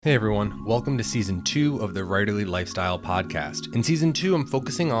Hey everyone, welcome to Season 2 of the Writerly Lifestyle Podcast. In Season 2, I'm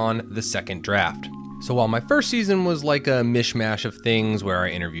focusing on the second draft. So while my first season was like a mishmash of things where I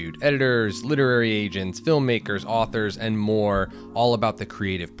interviewed editors, literary agents, filmmakers, authors, and more, all about the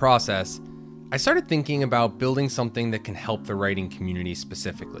creative process, I started thinking about building something that can help the writing community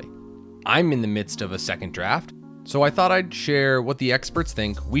specifically. I'm in the midst of a second draft, so I thought I'd share what the experts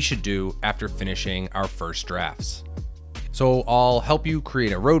think we should do after finishing our first drafts. So I'll help you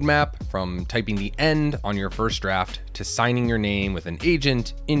create a roadmap from typing the end on your first draft to signing your name with an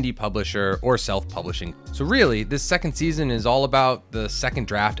agent, indie publisher, or self-publishing. So really, this second season is all about the second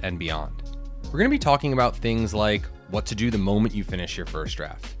draft and beyond. We're going to be talking about things like what to do the moment you finish your first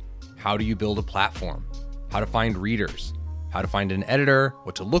draft, how do you build a platform, how to find readers, how to find an editor,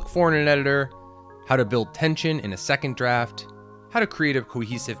 what to look for in an editor, how to build tension in a second draft, how to create a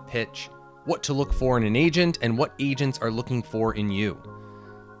cohesive pitch, what to look for in an agent, and what agents are looking for in you.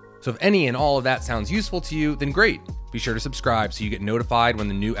 So if any and all of that sounds useful to you, then great. Be sure to subscribe so you get notified when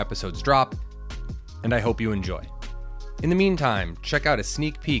the new episodes drop, and I hope you enjoy. In the meantime, check out a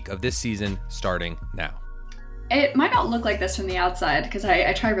sneak peek of this season starting now. It might not look like this from the outside because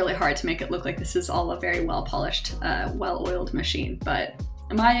I try really hard to make it look like this is all a very well-polished, well-oiled machine, but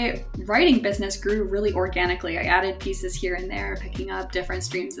my writing business grew really organically. I added pieces here and there, picking up different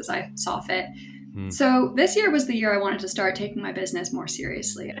streams as I saw fit. So this year was the year I wanted to start taking my business more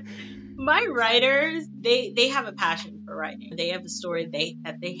seriously. My writers, they have a passion for writing. They have a story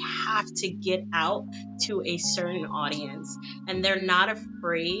that they have to get out to a certain audience, and they're not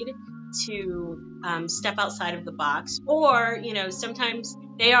afraid to step outside of the box. Or, sometimes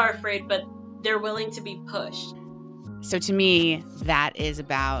they are afraid, but they're willing to be pushed. So to me, that is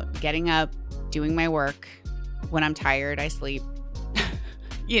about getting up, doing my work. When I'm tired, I sleep.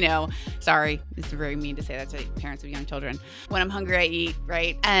 Sorry, it's very mean to say that to parents of young children. When I'm hungry, I eat,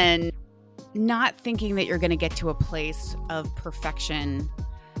 right? And not thinking that you're going to get to a place of perfection,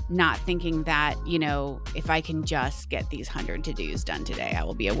 not thinking that, if I can just get these 100 to-dos done today, I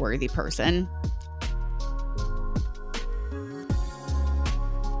will be a worthy person.